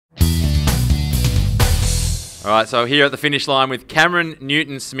All right, so here at the finish line with Camryn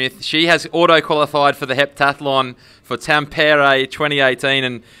Newton-Smith. She has auto-qualified for the Heptathlon for Tampere 2018,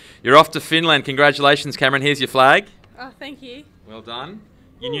 and you're off to Finland. Congratulations, Camryn. Here's your flag. Oh, thank you. Well done.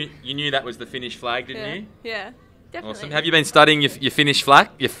 You knew that was the Finnish flag, didn't you? Yeah, definitely. Awesome. Have you been studying your Finnish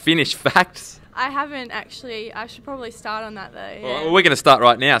facts? I haven't actually. I should probably start on that though. Yeah. Well, we're going to start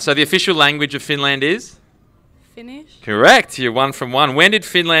right now. So the official language of Finland is? Finnish. Correct. You're 1 from 1. When did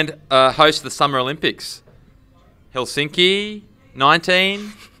Finland host the Summer Olympics? Helsinki,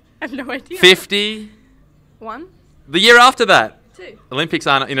 19? I have no idea. 50? 1? The year after that? 2. Olympics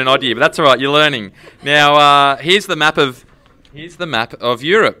aren't in an odd year, but that's all right. You're learning. Now, here's the map of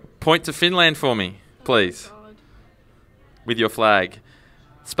Europe. Point to Finland for me, please. Oh God. With your flag.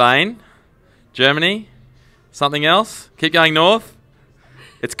 Spain, Germany, something else. Keep going north.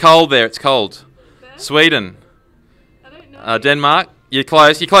 It's cold there. It's cold. There? Sweden, I don't know. Denmark. You're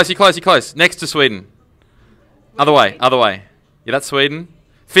close. You're close. You're close. You're close. Next to Sweden. Other way. Other way. Yeah, that's Sweden.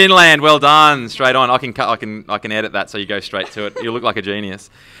 Finland. Well done. Straight on. I can edit that so you go straight to it. You look like a genius.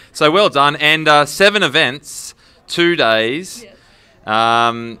 So well done. And 7 events, 2 days.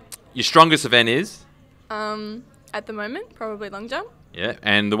 Yes. Your strongest event is? At the moment, probably long jump. Yeah.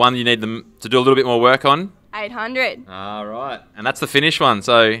 And the one you need them to do a little bit more work on? 800. All right. And that's the finish one.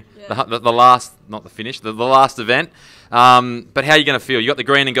 So Yeah. the last, not the finish, the last event. But how are you going to feel? You got the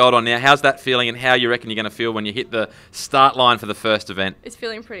green and gold on now. How's that feeling, and how you reckon you're going to feel when you hit the start line for the first event? It's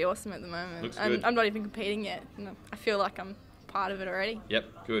feeling pretty awesome at the moment. Looks good. I'm not even competing yet. I feel like I'm part of it already.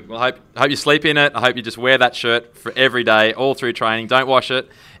 Yep, good. Well, I hope you sleep in it. I hope you just wear that shirt for every day, all through training. Don't wash it.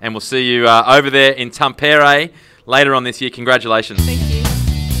 And we'll see you over there in Tampere later on this year. Congratulations. Thank you.